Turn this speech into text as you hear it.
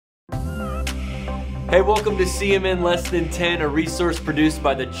Hey, welcome to CMN Less Than 10, a resource produced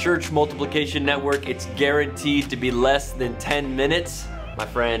by the Church Multiplication Network. It's guaranteed to be less than 10 minutes. My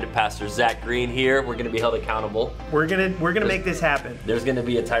friend, Pastor Zack Green here. We're gonna be held accountable. We're gonna make this happen. There's gonna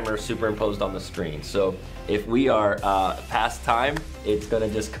be a timer superimposed on the screen. So if we are past time, it's gonna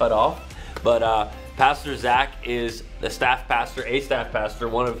just cut off. But Pastor Zack is a staff pastor,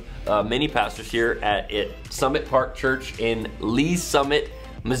 one of many pastors here at Summit Park Church in Lee's Summit,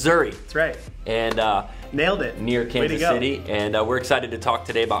 Missouri. That's right. And nailed it. Near Kansas City. And we're excited to talk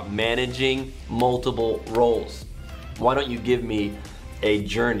today about managing multiple roles. Why don't you give me a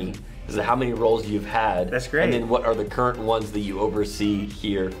journey as to how many roles you've had? That's great. And then what are the current ones that you oversee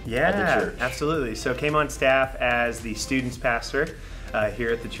here at the church? Absolutely. So came on staff as the students pastor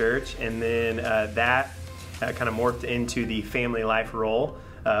here at the church, and then that kind of morphed into the family life role,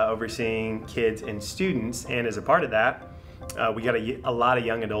 overseeing kids and students. And as a part of that, we got a lot of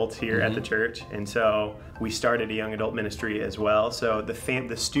young adults here at the church, and so we started a young adult ministry as well. So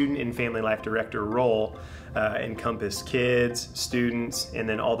the student and family life director role encompassed kids, students, and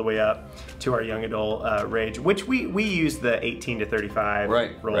then all the way up to our young adult range, which we use the 18 to 35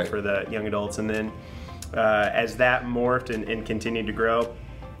 role for the young adults. And then as that morphed and continued to grow,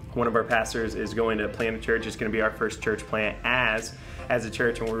 one of our pastors is going to plant a church. It's going to be our first church plant as a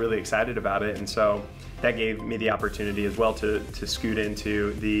church, and we're really excited about it. And so that gave me the opportunity as well to scoot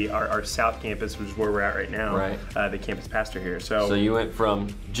into our South Campus, which is where we're at right now, the campus pastor here. So you went from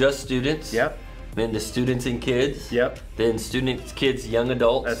just students, then to students and kids, then students, kids, young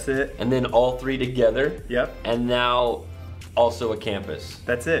adults. That's it. And then all three together, and now also a campus.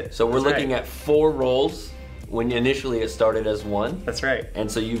 That's it. So we're looking at 4 roles. When initially it started as 1. That's right.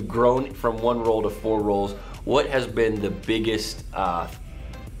 And so you've grown from 1 role to 4 roles. What has been the biggest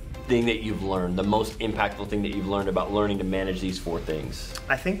thing that you've learned, the most impactful thing that you've learned about learning to manage these 4 things?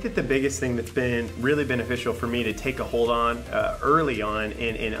 I think that the biggest thing that's been really beneficial for me to take a hold on early on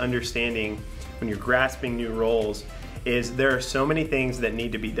in understanding when you're grasping new roles is there are so many things that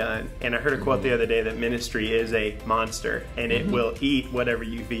need to be done. And I heard a quote the other day that ministry is a monster, and it will eat whatever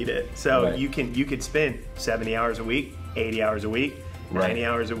you feed it. So you could spend 70 hours a week, 80 hours a week, 90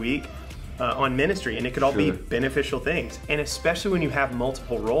 hours a week on ministry, and it could all be beneficial things. And especially when you have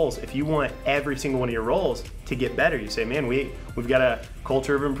multiple roles, if you want every single one of your roles to get better, you say, man, we've got a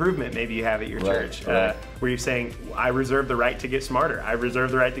culture of improvement, maybe you have at your church, where you're saying, I reserve the right to get smarter, I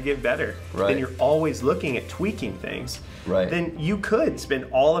reserve the right to get better. Then you're always looking at tweaking things. Then you could spend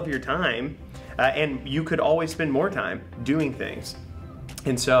all of your time, and you could always spend more time doing things.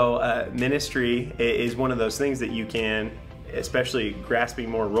 And so ministry is one of those things that you can, especially grasping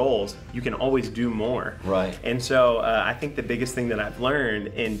more roles, you can always do more. And so I think the biggest thing that I've learned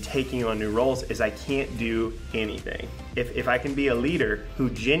in taking on new roles is I can't do anything. If I can be a leader who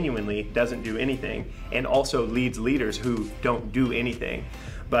genuinely doesn't do anything and also leads leaders who don't do anything,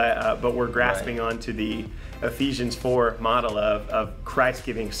 but we're grasping onto the Ephesians 4 model of Christ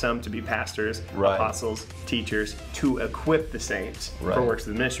giving some to be pastors, apostles, teachers, to equip the saints for works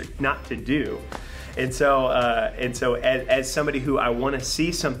of the ministry, not to do. And so as somebody who I want to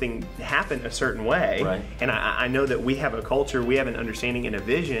see something happen a certain way, and I know that we have a culture, we have an understanding and a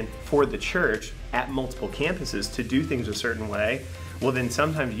vision for the church at multiple campuses to do things a certain way, well then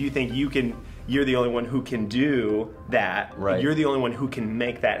sometimes you think you're the only one who can do that. You're the only one who can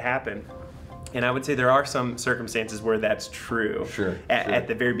make that happen. And I would say there are some circumstances where that's true. At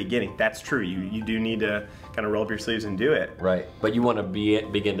the very beginning, that's true. You do need to kind of roll up your sleeves and do it. But you want to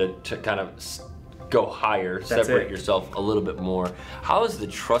begin to kind of go higher, separate yourself a little bit more. How is the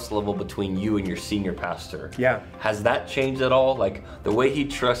trust level between you and your senior pastor? Has that changed at all? Like the way he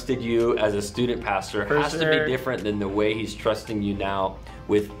trusted you as a student pastor has to be different than the way he's trusting you now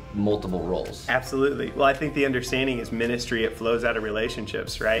with multiple roles. Absolutely. Well, I think the understanding is ministry, it flows out of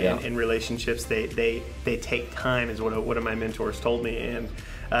relationships, right? And relationships, they take time, is what one of my mentors told me.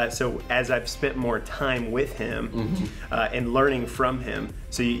 And so as I've spent more time with him and learning from him,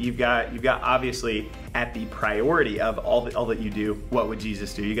 so you've got obviously at the priority of all that you do, what would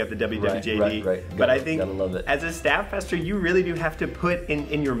Jesus do? You got the WWJD. But I think as a staff pastor, you really do have to put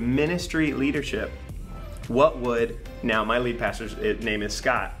in your ministry leadership, what would, now my lead pastor's name is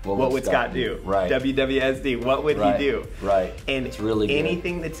Scott, what would Scott do? WWSD, what would he do? And it's really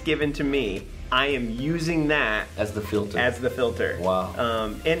anything that's given to me, I am using that as the filter.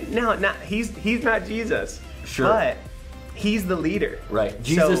 Wow. And now, he's not Jesus, but he's the leader.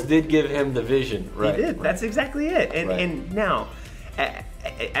 Jesus did give him the vision. He did. That's exactly it. And now,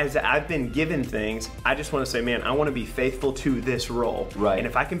 as I've been given things, I just want to say, man, I want to be faithful to this role. Right. And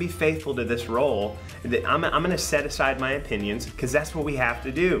if I can be faithful to this role, I'm going to set aside my opinions, because that's what we have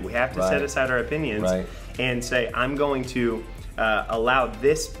to do. We have to set aside our opinions and say, I'm going to allow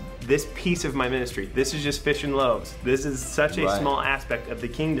this piece of my ministry. This is just fish and loaves. This is such a small aspect of the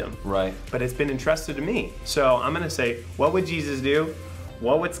kingdom. Right. But it's been entrusted to me. So I'm going to say, what would Jesus do?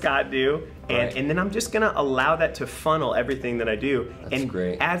 What would Scott do? And then I'm just going to allow that to funnel everything that I do. That's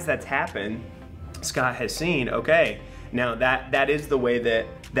great. As that's happened, Scott has seen, okay, now that is the way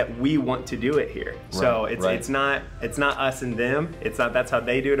that we want to do it here. So it's not us and them. It's not that's how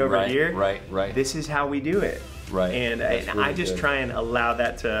they do it over here. Right. This is how we do it. Right. And really I just try and allow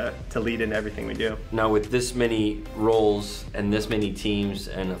that to lead in everything we do. Now, with this many roles and this many teams,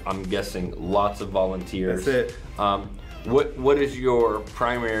 and I'm guessing lots of volunteers. That's it. What is your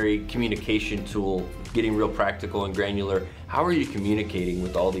primary communication tool, getting real practical and granular? How are you communicating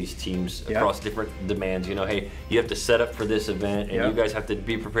with all these teams across different demands? You know, hey, you have to set up for this event, and you guys have to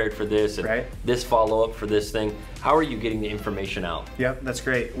be prepared for this, and this follow-up for this thing. How are you getting the information out? Yep, that's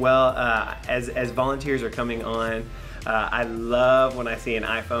great. Well, as volunteers are coming on, I love when I see an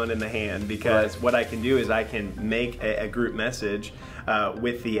iPhone in the hand, because what I can do is I can make a group message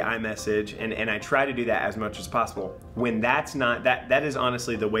with the iMessage, and I try to do that as much as possible. When that's not, that is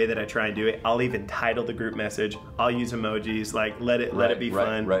honestly the way that I try and do it. I'll even title the group message. I'll use emojis, like let it be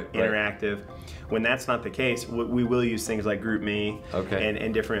fun, interactive. When that's not the case, we will use things like GroupMe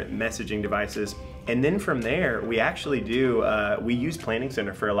and different messaging devices. And then from there, we actually do. We use Planning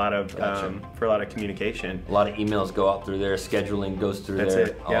Center for a lot of communication. A lot of emails go out through there. Scheduling goes through there.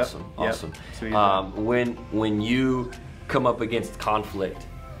 That's it. Awesome, awesome. When you come up against conflict,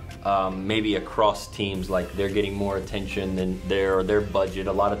 maybe across teams, like they're getting more attention than their budget.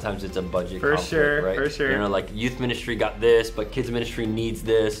 A lot of times it's a budget conflict, right? For sure. You know, like youth ministry got this, but kids ministry needs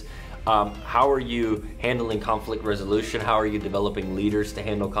this. How are you handling conflict resolution? How are you developing leaders to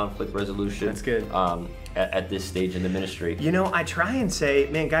handle conflict resolution? That's good. At this stage in the ministry? You know, I try and say,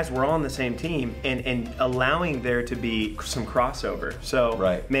 man, guys, we're all on the same team, and allowing there to be some crossover.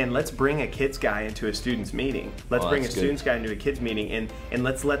 So, man, let's bring a kids guy into a student's meeting. Let's bring a student's guy into a kids meeting, and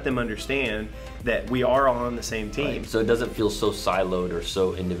let's let them understand that we are all on the same team. So it doesn't feel so siloed or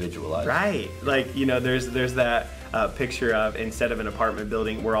so individualized. Right. Like, you know, there's that picture of, instead of an apartment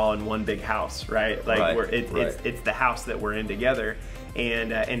building, we're all in one big house, right? Like it's the house that we're in together.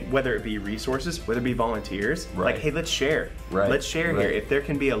 And whether it be resources, whether it be volunteers, like, hey, let's share. Let's share here. If there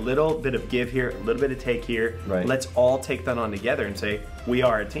can be a little bit of give here, a little bit of take here, let's all take that on together and say, we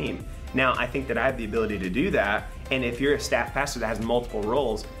are a team. Now, I think that I have the ability to do that, and if you're a staff pastor that has multiple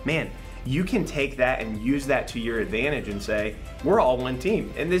roles, man, you can take that and use that to your advantage and say, we're all one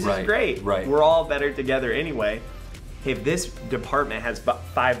team, and this is great. We're all better together anyway. If this department has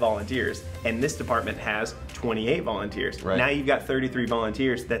 5 volunteers and this department has 28 volunteers, now you've got 33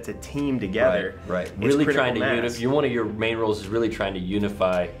 volunteers. That's a team together. Really trying to unify. One of your main roles is really trying to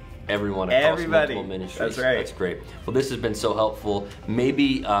unify everyone across multiple ministries. That's right. That's great. Well, this has been so helpful.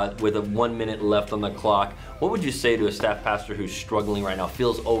 Maybe with 1 minute left on the clock, what would you say to a staff pastor who's struggling right now,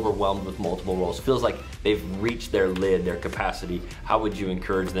 feels overwhelmed with multiple roles, feels like they've reached their lid, their capacity? How would you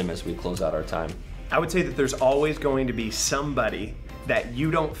encourage them as we close out our time? I would say that there's always going to be somebody that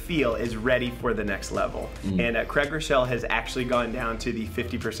you don't feel is ready for the next level. And Craig Rochelle has actually gone down to the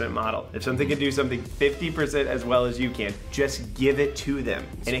 50% model. If something can do something 50% as well as you can, just give it to them.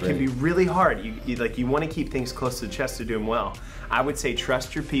 And it can be really hard. You want to keep things close to the chest to do them well. I would say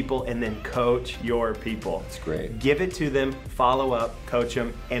trust your people and then coach your people. That's great. Give it to them, follow up, coach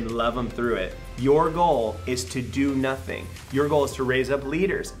them, and love them through it. Your goal is to do nothing. Your goal is to raise up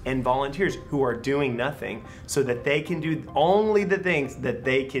leaders and volunteers who are doing nothing so that they can do only the things that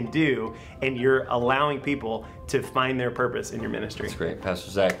they can do, and you're allowing people to find their purpose in your ministry. That's great.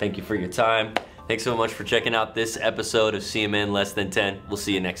 Pastor Zach, thank you for your time. Thanks so much for checking out this episode of CMN Less Than 10. We'll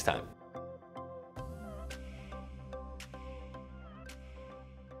see you next time.